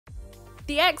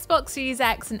The Xbox Series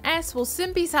X and S will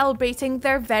soon be celebrating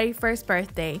their very first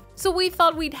birthday, so we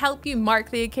thought we'd help you mark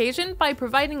the occasion by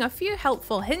providing a few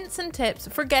helpful hints and tips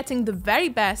for getting the very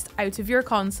best out of your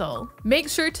console. Make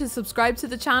sure to subscribe to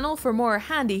the channel for more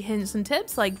handy hints and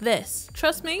tips like this.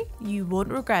 Trust me, you won't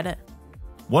regret it.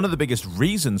 One of the biggest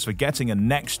reasons for getting a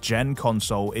next-gen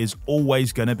console is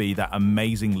always going to be that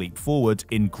amazing leap forward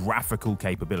in graphical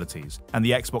capabilities, and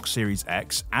the Xbox Series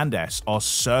X and S are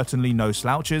certainly no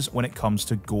slouches when it comes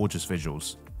to gorgeous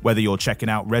visuals. Whether you're checking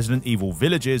out Resident Evil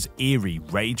Village's eerie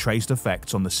ray-traced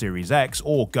effects on the Series X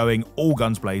or going all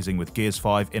guns blazing with Gears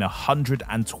 5 in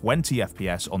 120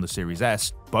 FPS on the Series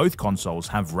S, both consoles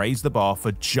have raised the bar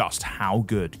for just how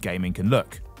good gaming can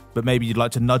look. But maybe you'd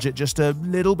like to nudge it just a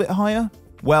little bit higher?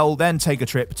 Well, then take a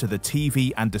trip to the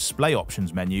TV and display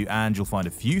options menu and you'll find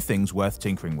a few things worth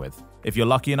tinkering with. If you're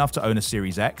lucky enough to own a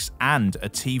Series X and a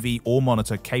TV or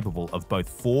monitor capable of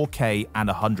both 4K and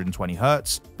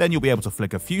 120Hz, then you'll be able to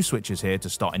flick a few switches here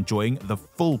to start enjoying the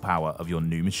full power of your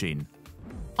new machine.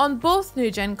 On both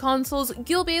new-gen consoles,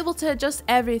 you'll be able to adjust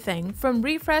everything from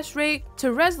refresh rate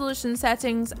to resolution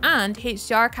settings and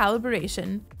HDR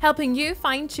calibration, helping you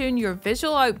fine-tune your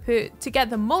visual output to get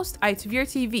the most out of your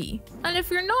TV. And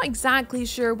if you're not exactly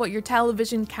sure what your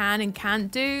television can and can't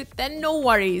do, then no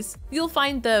worries. You'll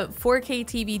find the 4K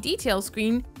TV detail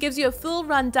screen gives you a full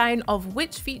rundown of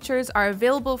which features are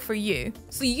available for you,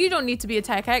 so you don't need to be a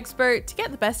tech expert to get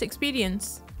the best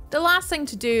experience. The last thing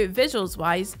to do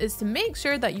visuals-wise is to make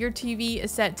sure that your TV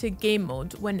is set to game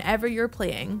mode whenever you're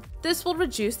playing. This will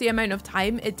reduce the amount of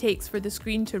time it takes for the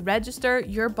screen to register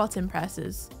your button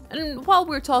presses. And while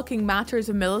we're talking matters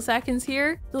of milliseconds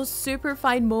here, those super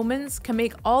fine moments can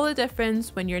make all the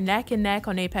difference when you're neck and neck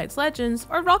on Apex Legends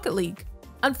or Rocket League.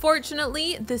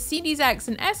 Unfortunately, the Series X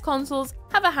and S consoles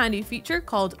have a handy feature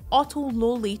called Auto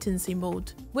Low Latency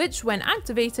Mode, which when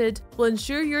activated will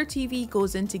ensure your TV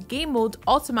goes into game mode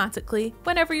automatically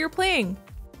whenever you're playing.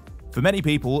 For many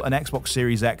people, an Xbox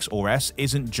Series X or S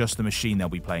isn't just the machine they'll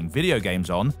be playing video games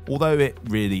on, although it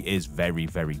really is very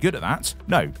good at that.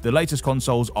 No, the latest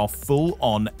consoles are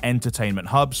full-on entertainment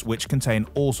hubs which contain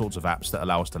all sorts of apps that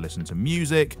allow us to listen to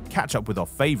music, catch up with our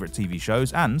favourite TV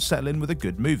shows, and settle in with a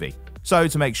good movie. So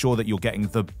to make sure that you're getting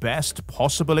the best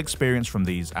possible experience from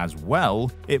these as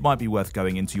well, it might be worth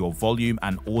going into your volume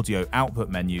and audio output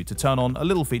menu to turn on a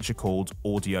little feature called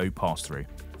Audio Pass-Through.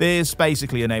 This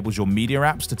basically enables your media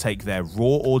apps to take their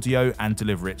raw audio and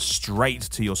deliver it straight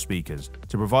to your speakers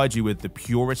to provide you with the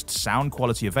purest sound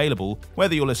quality available,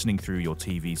 whether you're listening through your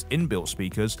TV's inbuilt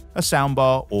speakers, a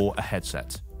soundbar, or a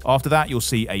headset. After that, you'll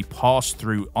see a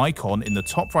pass-through icon in the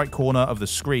top right corner of the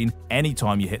screen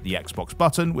anytime you hit the Xbox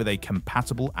button with a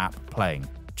compatible app playing,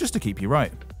 just to keep you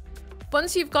right.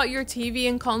 Once you've got your TV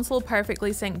and console perfectly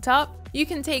synced up, you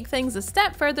can take things a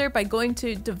step further by going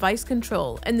to Device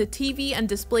Control in the TV and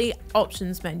Display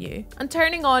Options menu and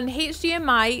turning on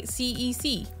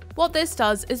hdmi-cec. What this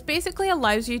does is basically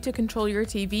allows you to control your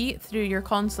TV through your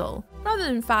console, rather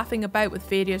than faffing about with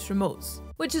various remotes.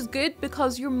 Which is good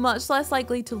because you're much less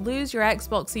likely to lose your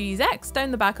Xbox Series X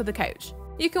down the back of the couch.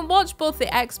 You can watch both the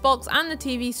Xbox and the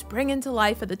TV spring into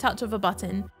life at the touch of a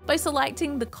button by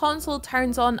selecting the console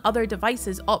turns on other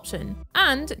devices option,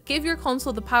 and give your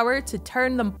console the power to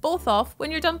turn them both off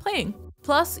when you're done playing.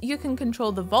 Plus, you can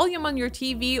control the volume on your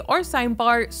TV or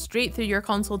soundbar straight through your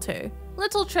console too.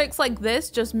 Little tricks like this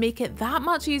just make it that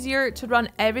much easier to run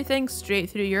everything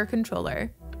straight through your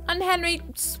controller. And Henry,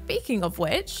 speaking of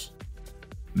which,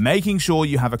 making sure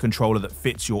you have a controller that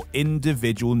fits your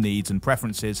individual needs and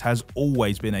preferences has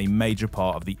always been a major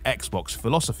part of the Xbox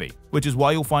philosophy, which is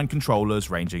why you'll find controllers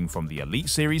ranging from the Elite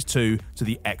Series 2 to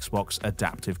the Xbox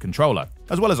Adaptive Controller,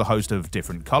 as well as a host of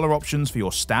different color options for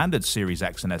your standard Series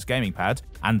X and S gaming pad,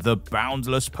 and the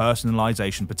boundless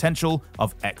personalization potential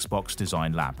of Xbox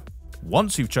Design Lab.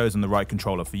 Once you've chosen the right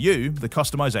controller for you, the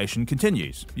customization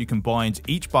continues. You can bind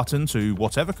each button to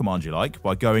whatever command you like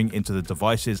by going into the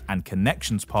Devices and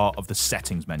Connections part of the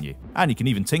Settings menu. And you can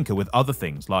even tinker with other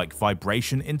things like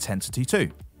vibration intensity too.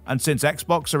 And since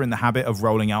Xbox are in the habit of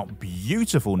rolling out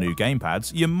beautiful new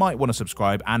gamepads, you might want to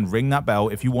subscribe and ring that bell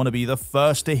if you want to be the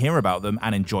first to hear about them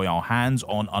and enjoy our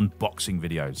hands-on unboxing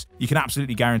videos. You can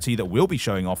absolutely guarantee that we'll be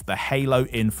showing off the Halo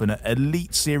Infinite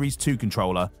Elite Series 2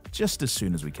 controller just as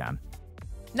soon as we can.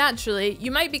 Naturally,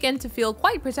 you might begin to feel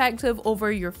quite protective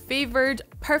over your favoured,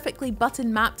 perfectly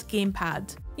button-mapped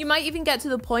gamepad. You might even get to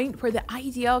the point where the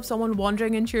idea of someone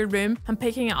wandering into your room and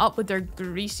picking it up with their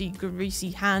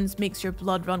greasy hands makes your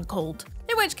blood run cold.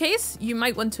 In which which case you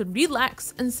might want to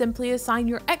relax and simply assign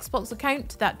your Xbox account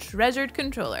to that treasured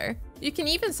controller. You can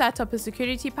even set up a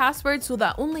security password so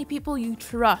that only people you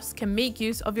trust can make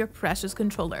use of your precious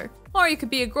controller. Or you could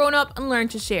be a grown-up and learn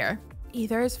to share.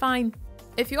 Either is fine.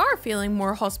 If you are feeling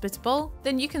more hospitable,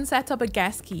 then you can set up a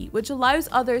guest key, which allows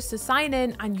others to sign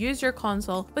in and use your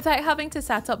console without having to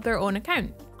set up their own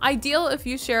account. Ideal if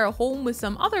you share a home with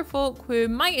some other folk who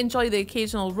might enjoy the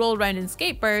occasional roll around in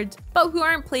skateboard, but who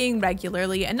aren't playing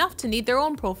regularly enough to need their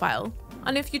own profile.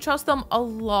 And if you trust them a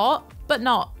lot, but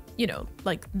not,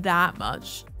 like that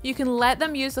much, you can let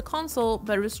them use the console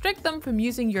but restrict them from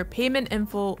using your payment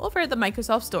info over the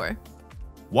Microsoft Store.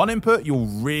 One input you'll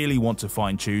really want to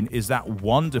fine-tune is that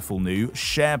wonderful new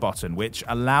share button, which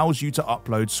allows you to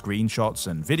upload screenshots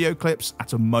and video clips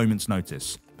at a moment's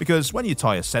notice. Because when you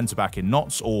tie a centre back in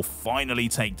knots or finally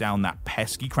take down that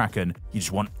pesky Kraken, you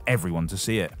just want everyone to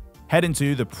see it. Head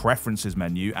into the Preferences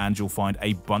menu and you'll find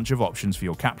a bunch of options for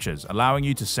your captures, allowing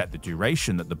you to set the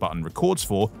duration that the button records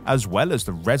for, as well as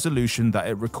the resolution that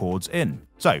it records in.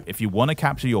 So if you want to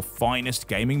capture your finest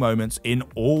gaming moments in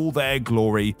all their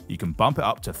glory, you can bump it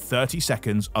up to 30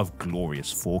 seconds of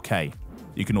glorious 4K.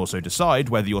 You can also decide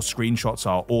whether your screenshots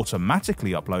are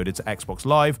automatically uploaded to Xbox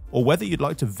Live or whether you'd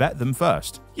like to vet them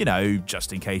first.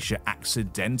 Just in case you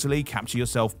accidentally capture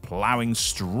yourself plowing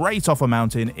straight off a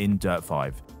mountain in Dirt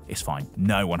 5. It's fine,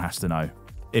 no one has to know.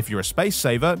 If you're a space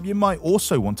saver, you might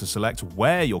also want to select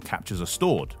where your captures are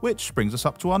stored, which brings us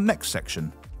up to our next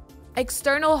section.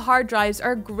 External hard drives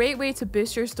are a great way to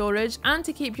boost your storage and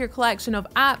to keep your collection of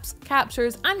apps,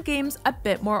 captures, and games a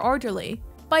bit more orderly.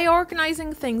 By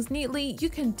organising things neatly, you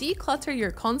can declutter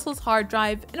your console's hard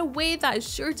drive in a way that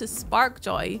is sure to spark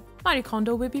joy. Marie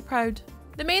Kondo would be proud.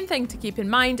 The main thing to keep in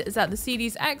mind is that the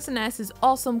Series X and S's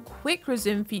awesome Quick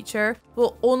Resume feature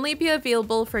will only be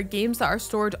available for games that are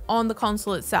stored on the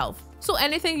console itself, so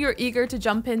anything you're eager to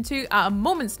jump into at a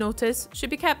moment's notice should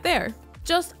be kept there.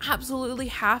 Just absolutely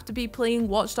have to be playing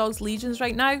Watch Dogs Legions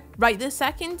right now, right this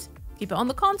second? Keep it on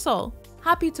the console.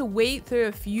 Happy to wait through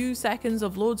a few seconds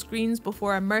of load screens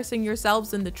before immersing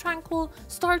yourselves in the tranquil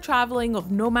star travelling of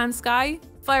No Man's Sky?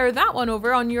 Fire that one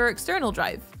over on your external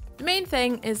drive. The main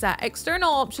thing is that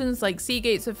external options like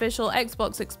Seagate's official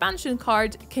Xbox expansion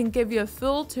card can give you a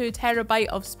full 2TB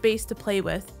of space to play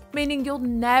with, meaning you'll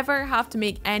never have to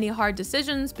make any hard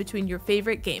decisions between your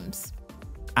favourite games.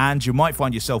 And you might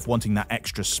find yourself wanting that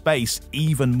extra space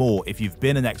even more if you've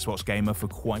been an Xbox gamer for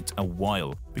quite a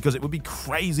while, because it would be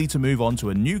crazy to move on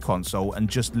to a new console and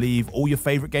just leave all your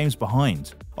favourite games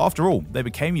behind. After all, they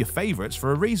became your favourites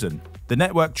for a reason. The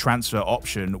network transfer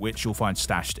option, which you'll find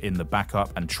stashed in the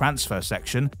backup and transfer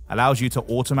section, allows you to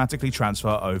automatically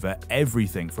transfer over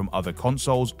everything from other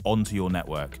consoles onto your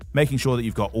network, making sure that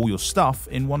you've got all your stuff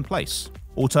in one place.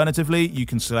 Alternatively, you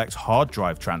can select hard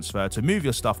drive transfer to move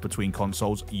your stuff between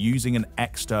consoles using an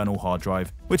external hard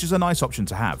drive, which is a nice option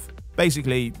to have.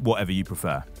 Basically, whatever you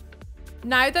prefer.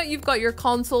 Now that you've got your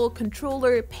console,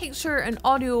 controller, picture and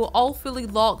audio all fully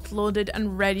locked, loaded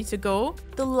and ready to go,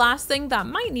 the last thing that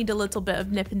might need a little bit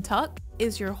of nip and tuck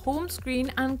is your home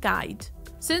screen and guide.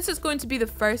 Since it's going to be the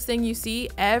first thing you see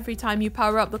every time you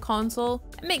power up the console,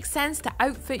 it makes sense to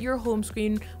outfit your home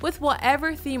screen with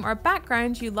whatever theme or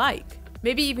background you like.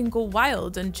 Maybe even go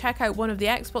wild and check out one of the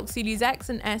Xbox Series X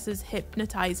and S's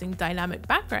hypnotizing dynamic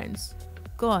backgrounds.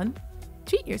 Go on,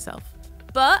 treat yourself.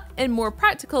 But in more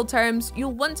practical terms,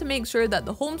 you'll want to make sure that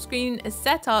the home screen is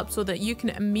set up so that you can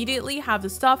immediately have the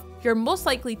stuff you're most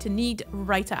likely to need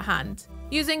right at hand.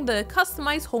 Using the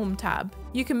Customize Home tab,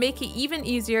 you can make it even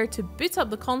easier to boot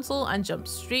up the console and jump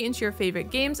straight into your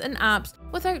favorite games and apps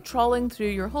without trawling through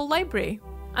your whole library.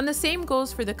 And the same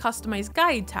goes for the Customize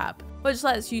Guide tab, which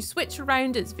lets you switch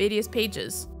around its various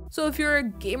pages. So if you're a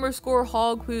gamer score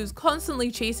hog who's constantly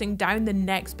chasing down the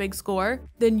next big score,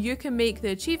 then you can make the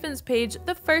achievements page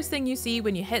the first thing you see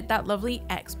when you hit that lovely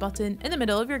X button in the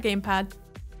middle of your gamepad.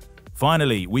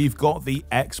 Finally, we've got the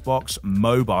Xbox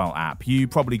mobile app. You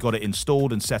probably got it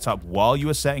installed and set up while you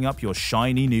were setting up your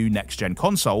shiny new next-gen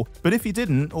console, but if you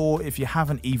didn't, or if you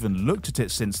haven't even looked at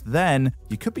it since then,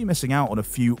 you could be missing out on a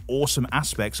few awesome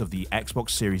aspects of the Xbox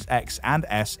Series X and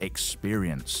S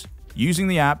experience. Using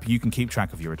the app, you can keep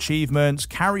track of your achievements,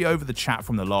 carry over the chat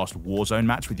from the last Warzone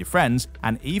match with your friends,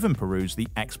 and even peruse the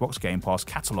Xbox Game Pass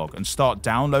catalog and start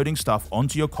downloading stuff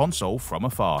onto your console from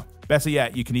afar. Better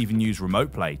yet, you can even use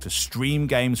Remote Play to stream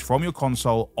games from your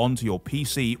console onto your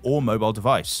PC or mobile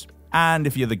device. And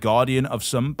if you're the guardian of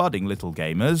some budding little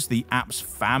gamers, the app's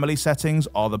family settings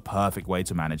are the perfect way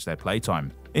to manage their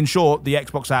playtime. In short, the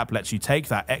Xbox app lets you take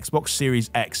that Xbox Series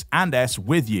X and S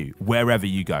with you wherever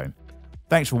you go.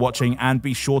 Thanks for watching, and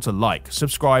be sure to like,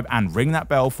 subscribe, and ring that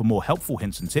bell for more helpful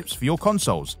hints and tips for your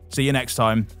consoles. See you next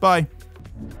time. Bye.